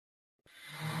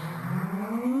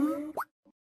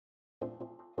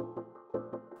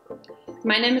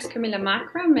My name is Kamila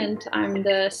Markram and I'm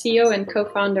the CEO and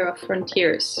co-founder of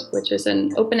Frontiers, which is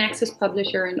an open access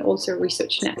publisher and also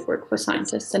research network for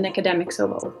scientists and academics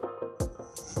overall.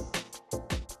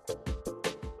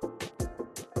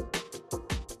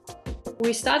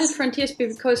 We started Frontiers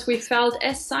because we felt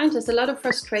as scientists a lot of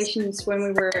frustrations when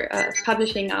we were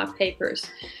publishing our papers.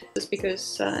 It's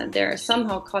because there are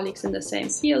somehow colleagues in the same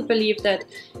field believe that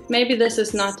maybe this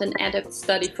is not an adept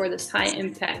study for this high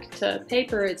impact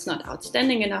paper, it's not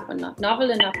outstanding enough or not novel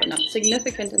enough or not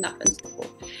significant enough and so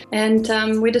forth.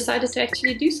 And we decided to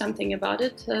actually do something about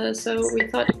it. So we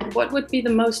thought, what would be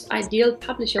the most ideal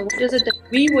publisher? What is it that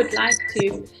we would like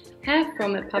to have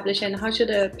from a publisher, and how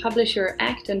should a publisher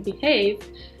act and behave?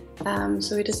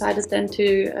 So we decided then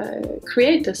to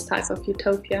create this type of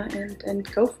utopia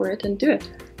and go for it and do it.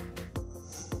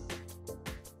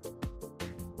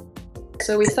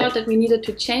 So we thought that we needed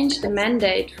to change the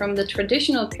mandate from the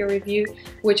traditional peer review,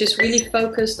 which is really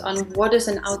focused on what is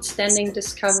an outstanding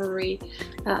discovery,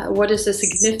 what is a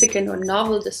significant or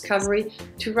novel discovery,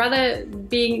 to rather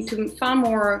being to far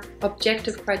more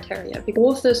objective criteria. Because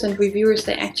authors and reviewers,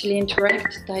 they actually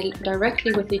interact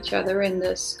directly with each other in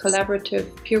this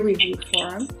collaborative peer review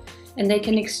forum, and they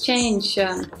can exchange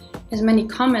as many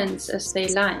comments as they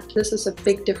like. This is a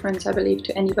big difference, I believe,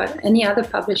 to any other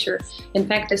publisher. In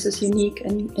fact, this is unique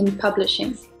in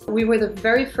publishing. We were the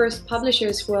very first publisher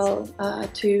as well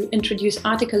to introduce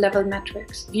article level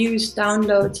metrics. Views,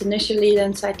 downloads initially,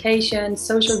 then citations,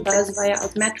 social buzz via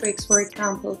Altmetrics, for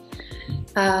example,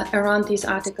 around these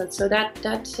articles. So that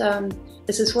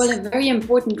is as well a very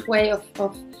important way of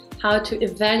how to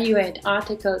evaluate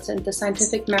articles and the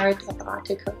scientific merit of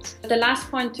articles. The last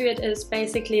point to it is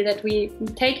basically that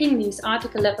taking these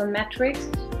article level metrics,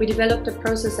 we developed a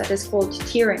process that is called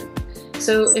tiering.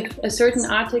 So if a certain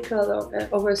article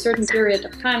over a certain period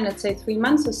of time, let's say 3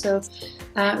 months or so,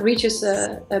 reaches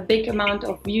a big amount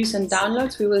of views and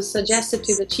downloads, we will suggest it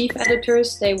to the chief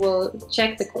editors. They will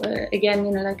check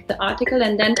the article,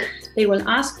 and then they will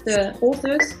ask the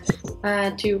authors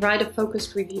to write a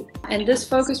focused review. And this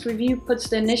focused review puts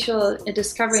the initial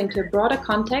discovery into a broader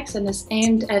context and is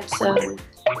aimed at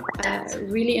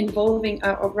really involving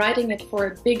or writing it for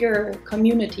a bigger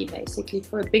community, basically,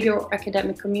 for a bigger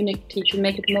academic community, to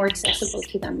make it more accessible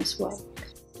to them as well.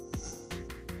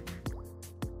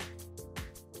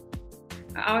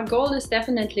 Our goal is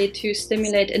definitely to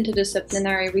stimulate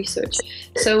interdisciplinary research.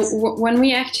 So when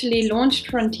we actually launched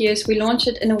Frontiers, we launched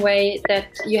it in a way that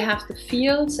you have the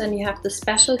fields and you have the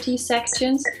specialty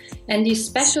sections, and these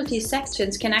specialty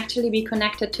sections can actually be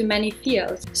connected to many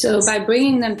fields. So by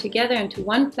bringing them together into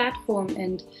one platform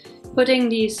and putting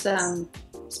these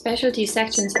specialty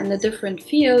sections in the different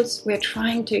fields, we're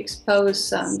trying to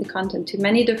expose the content to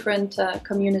many different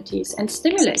communities and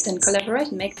stimulate and collaborate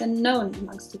and make them known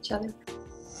amongst each other.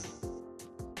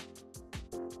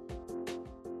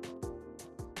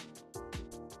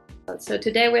 So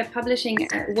today we're publishing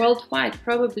worldwide,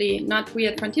 probably not we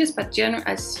at Frontiers, but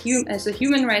as a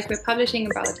human race, we're publishing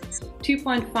about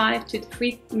 2.5 to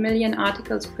 3 million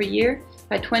articles per year.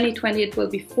 By 2020, it will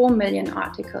be 4 million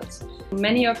articles.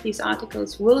 Many of these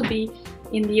articles will be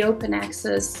in the open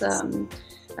access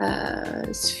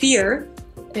sphere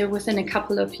within a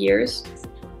couple of years.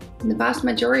 The vast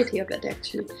majority of it,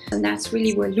 actually. And that's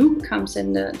really where Loop comes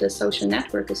in, the social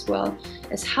network as well,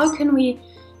 is how can we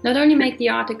not only make the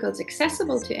articles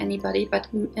accessible to anybody, but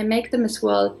make them as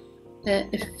well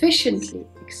efficiently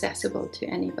accessible to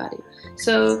anybody.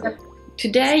 So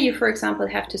today you, for example,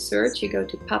 have to search. You go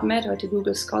to PubMed or to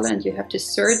Google Scholar and you have to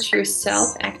search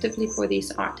yourself actively for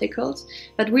these articles.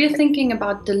 But we're thinking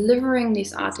about delivering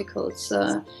these articles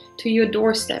to your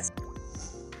doorstep.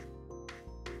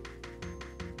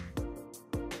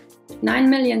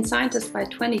 9 million scientists by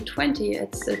 2020,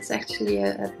 it's actually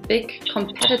a big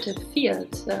competitive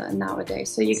field nowadays.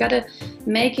 So you gotta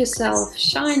make yourself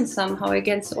shine somehow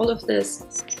against all of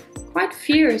this quite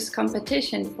fierce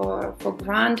competition for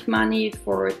grant money,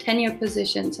 for tenure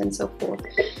positions and so forth.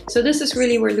 So this is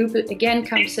really where Loop again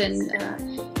comes in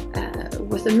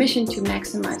with a mission to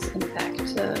maximize impact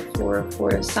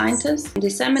for scientists, and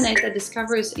disseminate their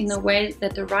discoveries in a way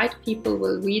that the right people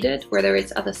will read it, whether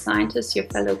it's other scientists, your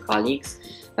fellow colleagues,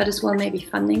 but as well maybe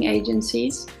funding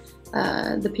agencies,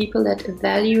 the people that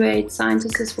evaluate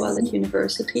scientists as well at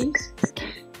universities.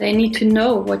 They need to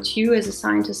know what you as a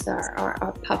scientist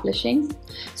are publishing.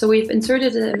 So we've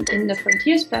inserted it in the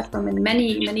Frontiers platform in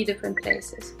many different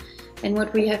places. And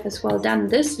what we have as well done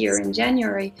this year in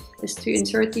January is to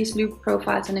insert these Loop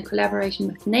profiles in a collaboration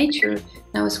with Nature,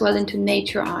 now as well into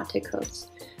Nature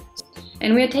articles.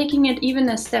 And we're taking it even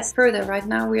a step further. Right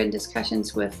now we're in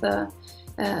discussions with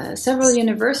several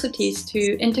universities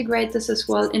to integrate this as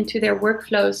well into their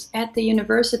workflows at the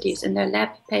universities in their lab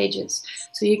pages.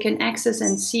 So you can access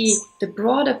and see the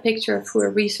broader picture of who a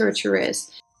researcher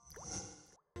is.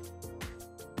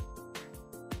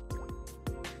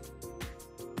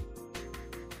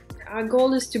 Our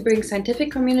goal is to bring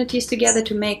scientific communities together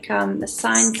to make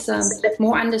science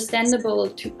more understandable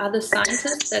to other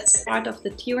scientists. That's part of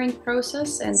the tiering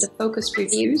process and the focused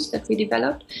reviews that we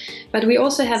developed. But we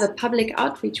also have a public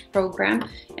outreach program,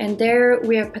 and there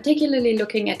we are particularly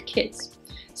looking at kids.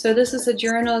 So this is a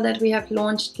journal that we have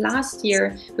launched last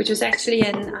year, which was actually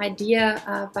an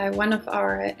idea by one of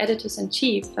our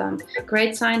editors-in-chief, a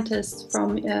great scientist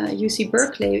from UC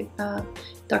Berkeley,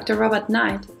 Dr. Robert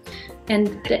Knight.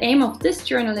 And the aim of this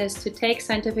journal is to take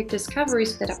scientific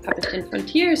discoveries that are published in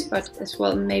Frontiers, but as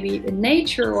well maybe in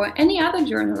Nature or any other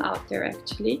journal out there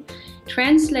actually,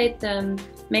 translate them,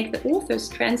 make the authors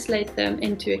translate them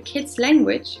into a kid's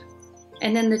language,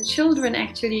 and then the children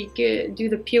actually do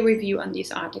the peer review on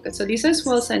these articles. So these are as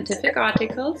well scientific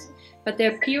articles, but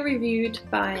they're peer reviewed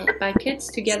by kids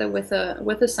together with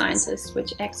a scientist,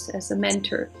 which acts as a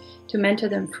mentor to mentor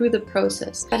them through the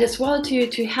process. But as well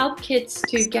to help kids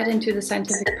to get into the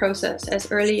scientific process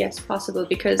as early as possible,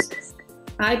 because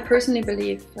I personally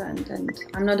believe, and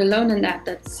I'm not alone in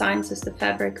that science is the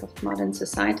fabric of modern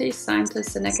society.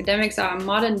 Scientists and academics are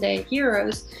modern day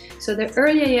heroes. So the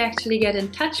earlier you actually get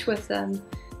in touch with them,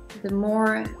 the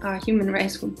more our human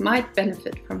race might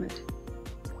benefit from it.